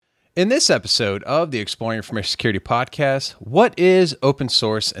In this episode of the Exploring Information Security podcast, what is open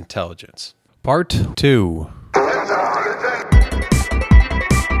source intelligence? Part 2.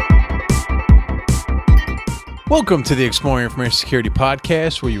 Welcome to the Exploring Information Security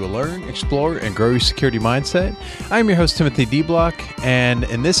podcast, where you will learn, explore, and grow your security mindset. I'm your host, Timothy D. Block, and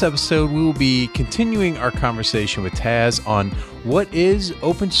in this episode, we will be continuing our conversation with Taz on what is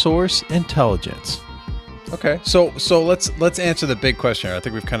open source intelligence. Okay, so let's answer the big question here. I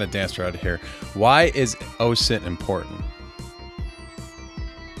think we've kind of danced around here. Why is OSINT important?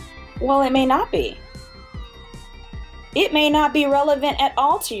 Well, it may not be. It may not be relevant at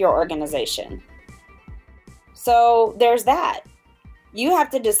all to your organization. So there's that. You have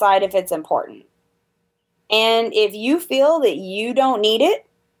to decide if it's important. And if you feel that you don't need it,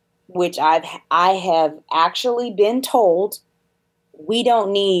 which I have actually been told, we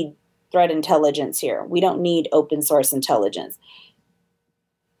don't need threat intelligence here. We don't need open source intelligence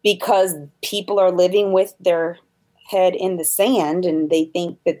because people are living with their head in the sand and they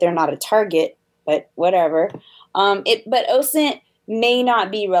think that they're not a target, but whatever. But OSINT may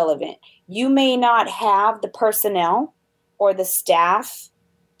not be relevant. You may not have the personnel or the staff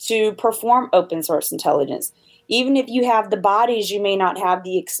to perform open source intelligence. Even if you have the bodies, you may not have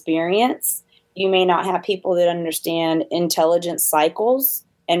the experience. You may not have people that understand intelligence cycles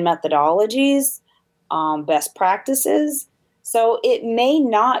and methodologies, best practices. So it may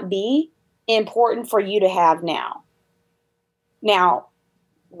not be important for you to have now. Now,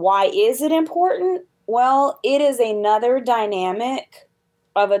 why is it important? Well, it is another dynamic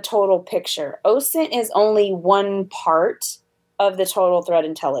of a total picture. OSINT is only one part of the total threat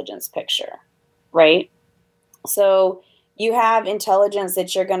intelligence picture, right? So you have intelligence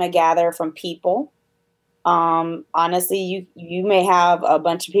that you're going to gather from people. Honestly, you may have a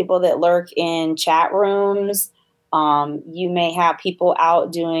bunch of people that lurk in chat rooms. You may have people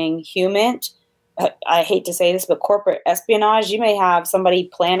out doing I hate to say this, but corporate espionage. You may have somebody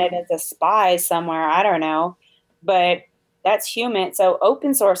planted as a spy somewhere. I don't know, but that's human. So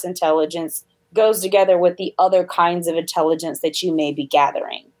open source intelligence goes together with the other kinds of intelligence that you may be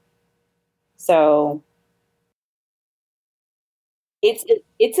gathering. So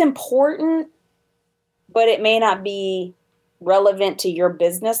it's important, but it may not be relevant to your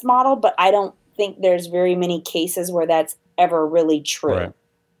business model. But I don't think there's very many cases where that's ever really true.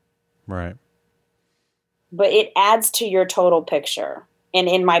 Right. But it adds to your total picture. And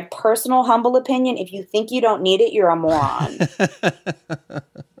in my personal humble opinion, if you think you don't need it, you're a moron. and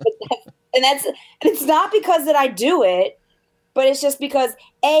it's not because that I do it, but it's just because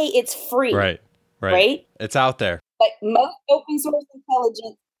it's free. Right. It's out there. Like most open source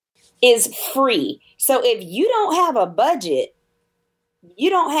intelligence is free. So if you don't have a budget, you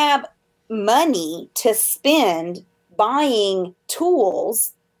don't have money to spend buying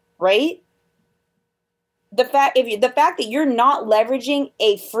tools, right? The fact that you're not leveraging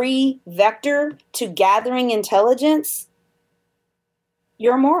a free vector to gathering intelligence,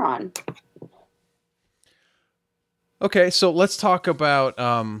 you're a moron. Okay, so let's talk about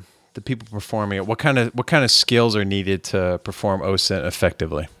the people performing it. What kind of skills are needed to perform OSINT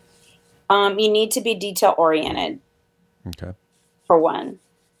effectively? You need to be detail oriented. Okay. For one,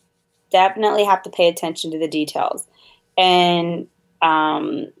 definitely have to pay attention to the details, and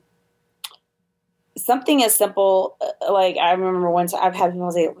something as simple, like I remember once I've had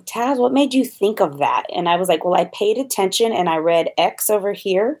people say, Taz, what made you think of that? And I was like, well, I paid attention and I read X over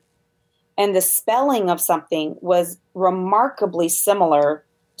here. And the spelling of something was remarkably similar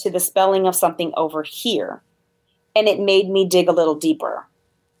to the spelling of something over here. And it made me dig a little deeper.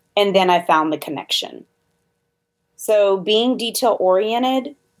 And then I found the connection. So being detail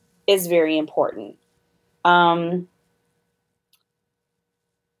oriented is very important.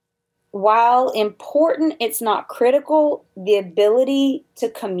 While important, it's not critical, the ability to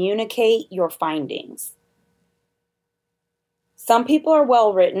communicate your findings. Some people are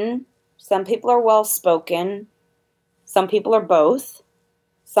well written, some people are well spoken, some people are both,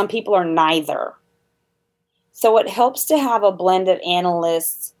 some people are neither. So it helps to have a blend of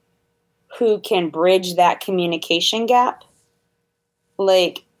analysts who can bridge that communication gap.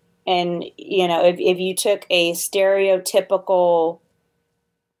 If you took a stereotypical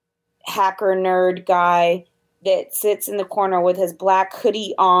hacker nerd guy that sits in the corner with his black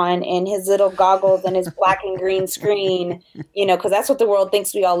hoodie on and his little goggles and his black and green screen, because that's what the world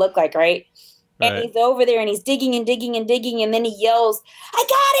thinks we all look like, right? And he's over there and he's digging and digging and digging, and then he yells, I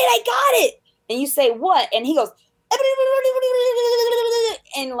got it. And you say, what? And he goes,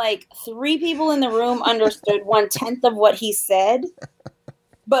 and like 3 people in the room understood 1/10 of what he said.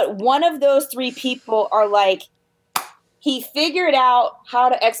 But one of those 3 people are like, He figured out how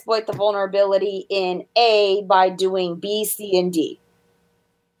to exploit the vulnerability in A by doing B, C, and D.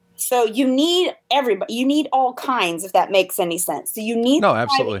 So you need everybody. You need all kinds, if that makes any sense. So you need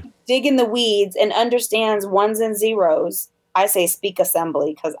absolutely to dig in the weeds and understands ones and zeros. I say speak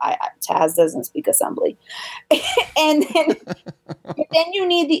assembly because Taz doesn't speak assembly. And then you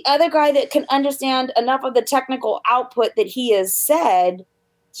need the other guy that can understand enough of the technical output that he has said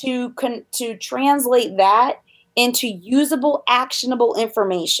to translate that into usable, actionable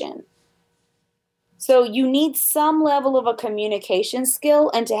information. So you need some level of a communication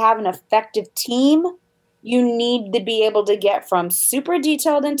skill, and to have an effective team, you need to be able to get from super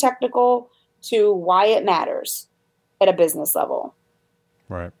detailed and technical to why it matters at a business level.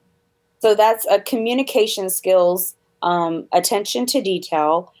 Right. So that's a communication skills, attention to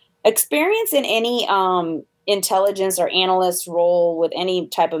detail, experience in any intelligence or analyst role with any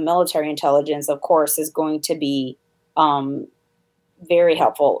type of military intelligence, of course, is going to be very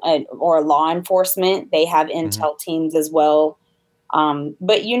helpful. Or law enforcement, they have intel teams as well.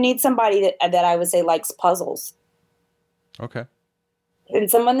 But you need somebody that I would say likes puzzles. Okay.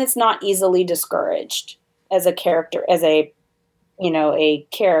 And someone that's not easily discouraged as a character, as a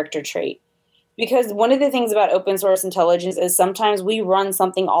character trait. Because one of the things about open source intelligence is sometimes we run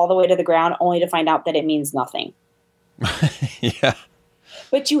something all the way to the ground only to find out that it means nothing. Yeah.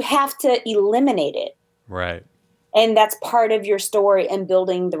 But you have to eliminate it. Right. And that's part of your story and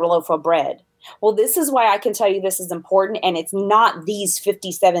building the loaf of bread. Well, this is why I can tell you this is important, and it's not these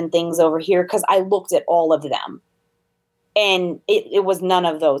 57 things over here, because I looked at all of them. And it was none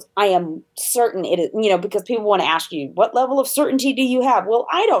of those. I am certain it is, because people want to ask you, what level of certainty do you have? Well,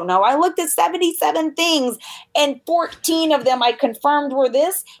 I don't know. I looked at 77 things, and 14 of them I confirmed were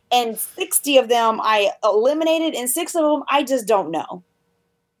this, and 60 of them I eliminated, and 6 of them I just don't know.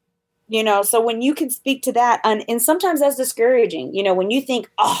 So when you can speak to that, and sometimes that's discouraging, when you think,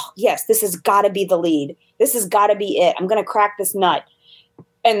 oh, yes, this has got to be the lead. This has got to be it. I'm going to crack this nut.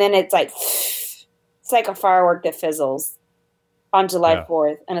 And then it's like a firework that fizzles on July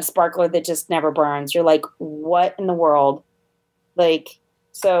 4th and a sparkler that just never burns. You're like, what in the world?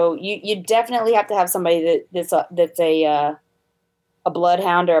 So you definitely have to have somebody that's a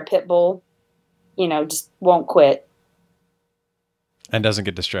bloodhound or a pit bull, just won't quit. And doesn't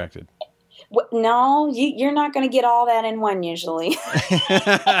get distracted. No, you're not going to get all that in one usually.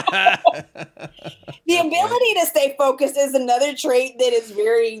 The ability to stay focused is another trait that is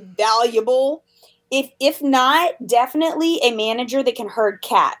very valuable. If not, definitely a manager that can herd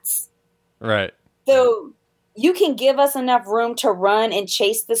cats. Right. So you can give us enough room to run and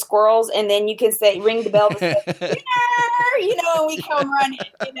chase the squirrels, and then you can ring the bell to say, and we come running,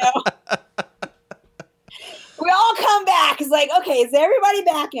 We all come back. It's like, okay, is everybody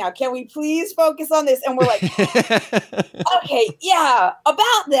back now? Can we please focus on this? And we're like, okay, yeah,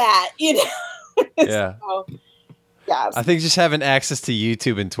 about that, Yeah. So, yeah. I think just having access to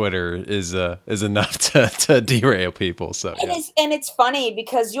YouTube and Twitter is enough to derail people. So it's funny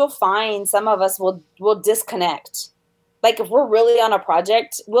because you'll find some of us will disconnect. Like if we're really on a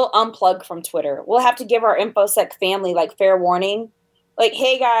project, we'll unplug from Twitter. We'll have to give our InfoSec family fair warning. Like,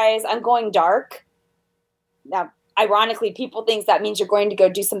 hey guys, I'm going dark. Now, ironically, people think that means you're going to go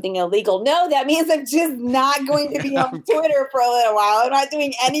do something illegal. No, that means I'm just not going to be on Twitter for a little while. I'm not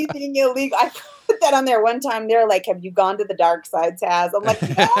doing anything illegal. I put that on there one time. They're like, have you gone to the dark side, Taz? I'm like,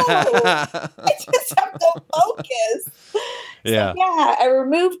 no, I just have to focus. Yeah. So, yeah, I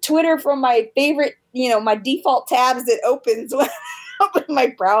removed Twitter from my favorite, my default tabs that opens when I open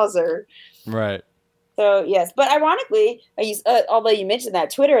my browser. Right. So, yes. But ironically, although you mentioned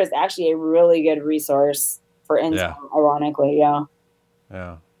that, Twitter is actually a really good resource for intel, ironically, yeah.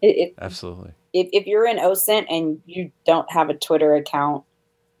 Yeah, absolutely. If you're in OSINT and you don't have a Twitter account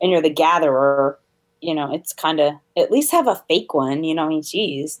and you're the gatherer, it's kind of, at least have a fake one,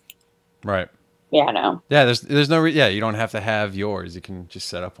 geez. Right. Yeah, no. Yeah, there's no, you don't have to have yours. You can just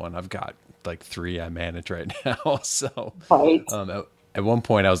set up one. I've got 3 I manage right now. So, right. At one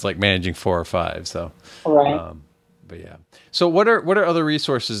point I was managing 4 or 5. So, right. But yeah. So what are other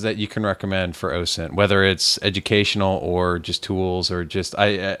resources that you can recommend for OSINT, whether it's educational or just tools or just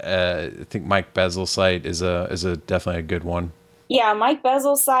I think Mike Bezel's site is a definitely a good one. Yeah, Mike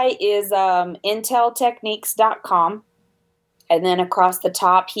Bezel's site is inteltechniques.com, and then across the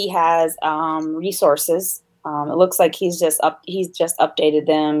top he has resources. It looks like he's just updated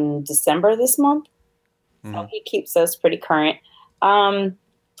them December this month. Mm-hmm. So he keeps those pretty current.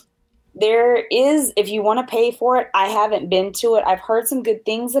 There is, if you want to pay for it, I haven't been to it. I've heard some good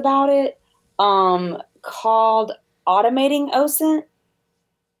things about it, called Automating OSINT.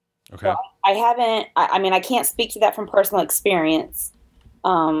 Okay. I haven't, I mean, I can't speak to that from personal experience.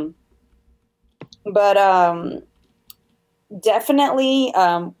 But definitely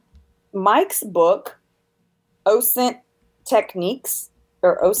Mike's book, OSINT Techniques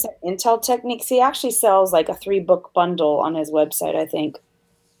or OSINT Intel Techniques, he actually sells like a 3-book bundle on his website, I think.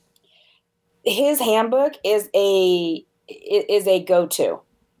 His handbook is a go-to,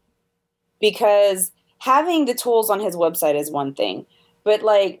 because having the tools on his website is one thing, but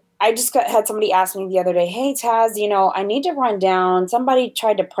like I just had somebody ask me the other day, "Hey Taz, I need to run down. Somebody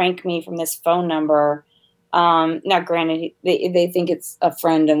tried to prank me from this phone number." Now, granted, they think it's a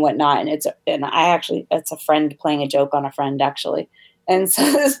friend and whatnot, and it's a friend playing a joke on a friend actually. And so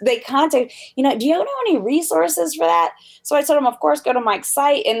they contact, do you know any resources for that? So I told them, of course, go to Mike's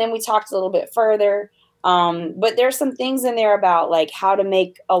site, and then we talked a little bit further. But there's some things in there about like how to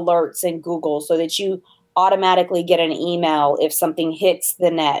make alerts in Google so that you automatically get an email if something hits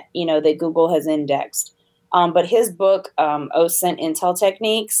the net, that Google has indexed. But his book, OSINT Intel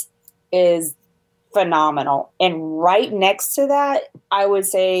Techniques, is phenomenal. And right next to that, I would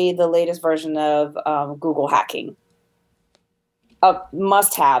say the latest version of Google Hacking.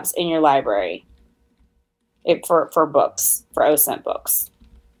 Must-haves in your library for books, for OSINT books.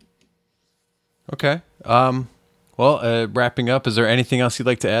 Okay. Well, wrapping up, is there anything else you'd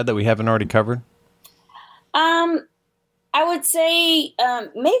like to add that we haven't already covered? I would say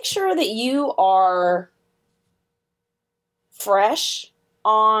make sure that you are fresh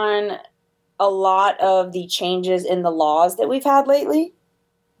on a lot of the changes in the laws that we've had lately.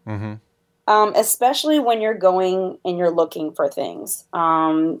 Mm-hmm. Especially when you're going and you're looking for things.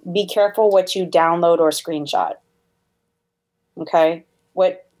 Be careful what you download or screenshot. Okay?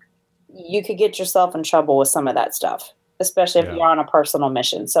 You could get yourself in trouble with some of that stuff, especially if you're on a personal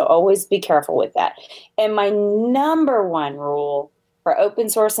mission. So always be careful with that. And my number one rule for open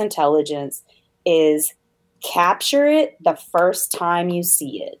source intelligence is capture it the first time you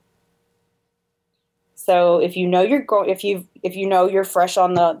see it. So if you know you're fresh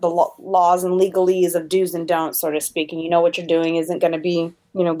on the laws and legalese of do's and don'ts, so to speak, and you know what you're doing isn't going to be,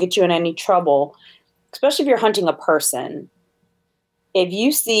 get you in any trouble, especially if you're hunting a person. If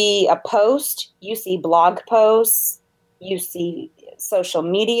you see a post, you see blog posts, you see social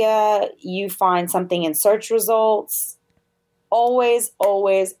media, you find something in search results, always,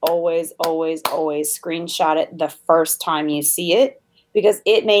 always, always, always, always screenshot it the first time you see it, because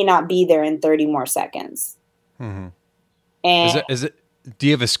it may not be there in 30 more seconds. Mm-hmm. And do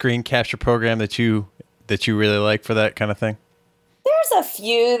you have a screen capture program that you really like for that kind of thing? There's a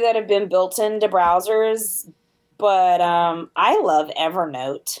few that have been built into browsers, but I love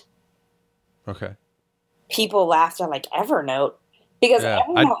Evernote. Okay. People laugh. They're like, Evernote? Because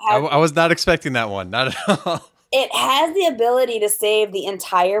Evernote I was not expecting that one. Not at all. It has the ability to save the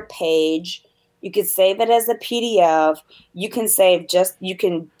entire page. You could save it as a PDF. You can you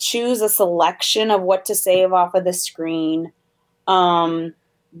can choose a selection of what to save off of the screen.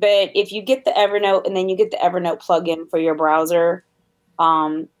 But if you get the Evernote and then you get the Evernote plugin for your browser,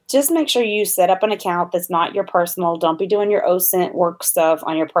 just make sure you set up an account that's not your personal. Don't be doing your OSINT work stuff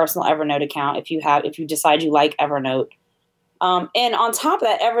on your personal Evernote account if you decide you like Evernote. And on top of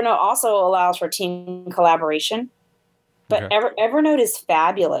that, Evernote also allows for team collaboration. But okay. Evernote is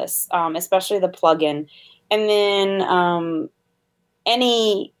fabulous, especially the plugin. And then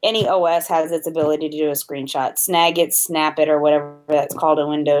any OS has its ability to do a screenshot. Snag it, snap it, or whatever that's called in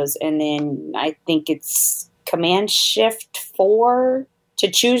Windows. And then I think it's Command-Shift-4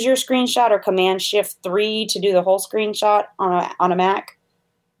 to choose your screenshot, or Command-Shift-3 to do the whole screenshot on a Mac.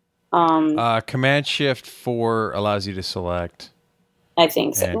 Command-Shift-4 allows you to select. I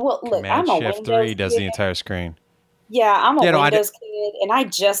think so. And well, look, I'm a Windows Command-Shift-3 does the entire screen. Yeah, I'm a Windows kid, and I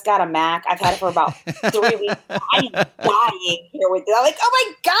just got a Mac. I've had it for about 3 weeks. I'm dying here with it. I'm like, oh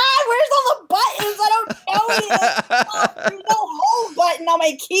my God, where's all the buttons? I don't know it. There's no home button on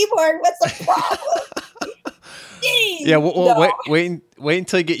my keyboard. What's the problem? Jeez, yeah, well, wait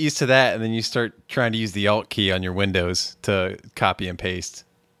until you get used to that, and then you start trying to use the Alt key on your Windows to copy and paste.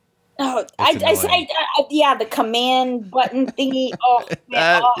 Oh, the command button thingy. Oh,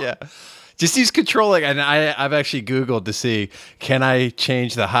 man. Yeah. Just use Control, and I've actually Googled to see, can I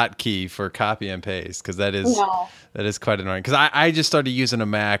change the hotkey for copy and paste? Because that is quite annoying. Because I just started using a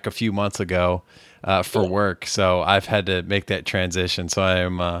Mac a few months ago for work, so I've had to make that transition. So I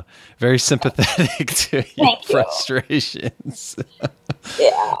am very sympathetic to your frustrations.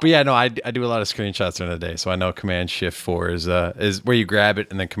 Yeah. But yeah, no, I do a lot of screenshots during the day, so I know Command-Shift-4 is where you grab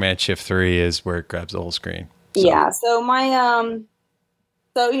it, and then Command-Shift-3 is where it grabs the whole screen. So. Yeah. So my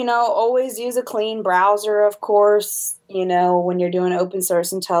So, always use a clean browser, of course. When you're doing open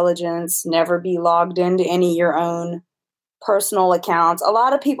source intelligence, never be logged into any of your own personal accounts. A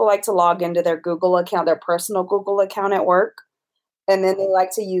lot of people like to log into their Google account, their personal Google account at work. And then they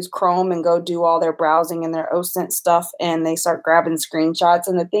like to use Chrome and go do all their browsing and their OSINT stuff, and they start grabbing screenshots.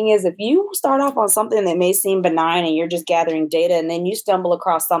 And the thing is, if you start off on something that may seem benign and you're just gathering data, and then you stumble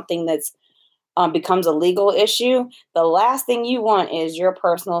across something that's becomes a legal issue, the last thing you want is your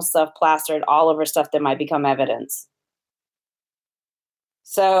personal stuff plastered all over stuff that might become evidence.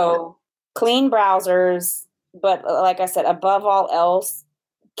 So clean browsers, but like I said, above all else,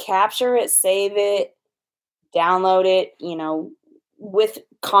 capture it, save it, download it, with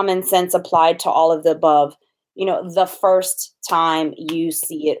common sense applied to all of the above, the first time you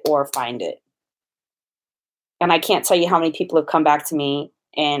see it or find it. And I can't tell you how many people have come back to me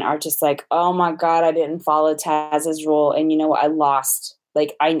and are just like, oh my God, I didn't follow Taz's rule. And you know what? I lost.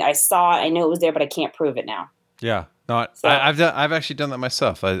 Like I saw it, I knew it was there, but I can't prove it now. Yeah. No, I've actually done that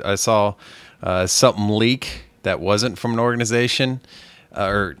myself. I saw something leak that wasn't from an organization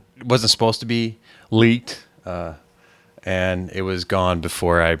or wasn't supposed to be leaked. And it was gone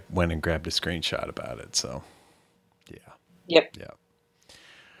before I went and grabbed a screenshot about it. So, yeah. Yep. Yeah.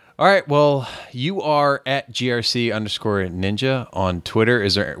 All right. Well, you are at GRC_ninja on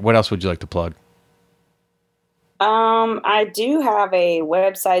Twitter. What else would you like to plug? I do have a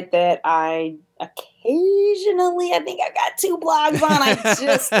website that I occasionally, I think I got 2 blogs on. I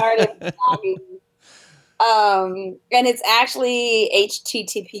just started blogging. And it's actually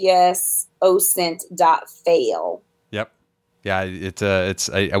https osint.fail. Yep. Yeah.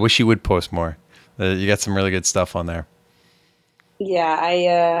 I wish you would post more. You got some really good stuff on there.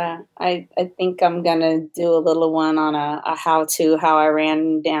 Yeah, I think I'm gonna do a little one on a how I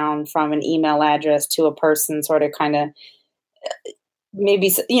ran down from an email address to a person, sort of kind of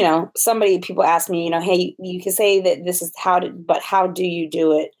maybe, people ask me, hey, you can say that this is but how do you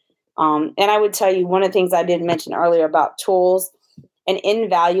do it? And I would tell you one of the things I didn't mention earlier about tools, an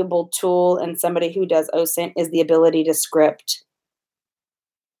invaluable tool and somebody who does OSINT is the ability to scripting,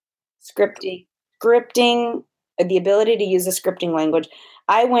 the ability to use a scripting language.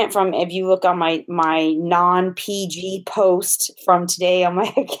 I went from, if you look on my non-PG post from today on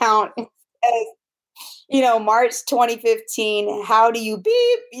my account, it says, March 2015, how do you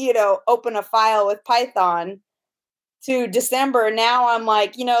open a file with Python, to December. Now I'm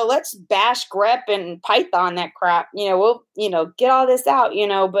like, let's bash grep and Python, that crap. We'll, get all this out,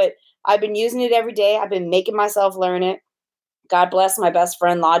 but I've been using it every day. I've been making myself learn it. God bless my best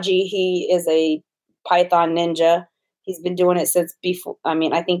friend, Logi. He is a Python ninja. He's been doing it since before. I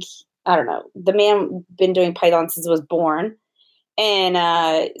don't know. The man been doing Python since I was born.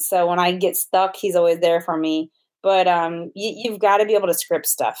 And so when I get stuck, he's always there for me. But you've got to be able to script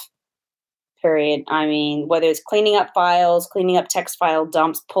stuff, period. Whether it's cleaning up files, cleaning up text file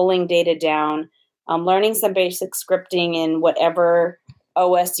dumps, pulling data down, learning some basic scripting in whatever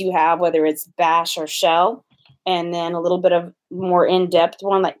OS you have, whether it's Bash or Shell. And then a little bit of more in-depth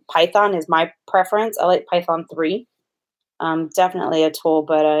one, like Python is my preference. I like Python 3. Definitely a tool,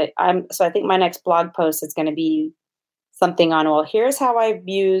 but I think my next blog post is going to be something on, well, here's how I've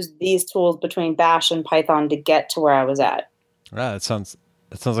used these tools between Bash and Python to get to where I was at. Right, that sounds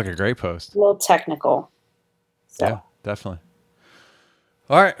like a great post. A little technical. So. Yeah, definitely.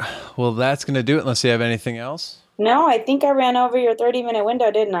 All right. Well, that's going to do it unless you have anything else. No, I think I ran over your 30-minute window,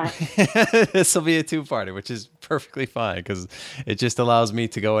 didn't I? This will be a 2-parter, which is perfectly fine because it just allows me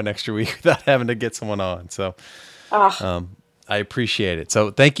to go an extra week without having to get someone on. So I appreciate it. So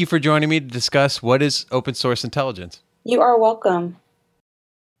thank you for joining me to discuss what is open source intelligence. You are welcome.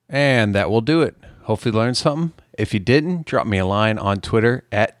 And that will do it. Hopefully you learned something. If you didn't, drop me a line on Twitter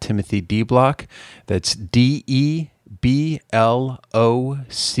at Timothy D. Block. That's DEBLOCK,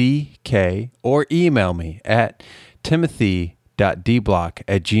 or email me at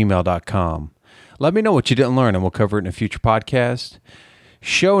timothy.dblock@gmail.com. Let me know what you didn't learn and we'll cover it in a future podcast.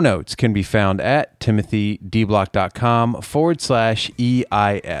 Show notes can be found at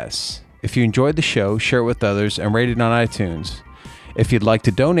timothydblock.com/EIS. If you enjoyed the show, share it with others and rate it on iTunes. If you'd like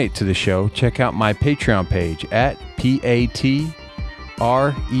to donate to the show, check out my Patreon page at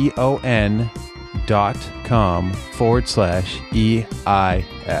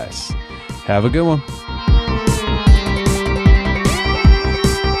patreon.com/EIS. Have a good one.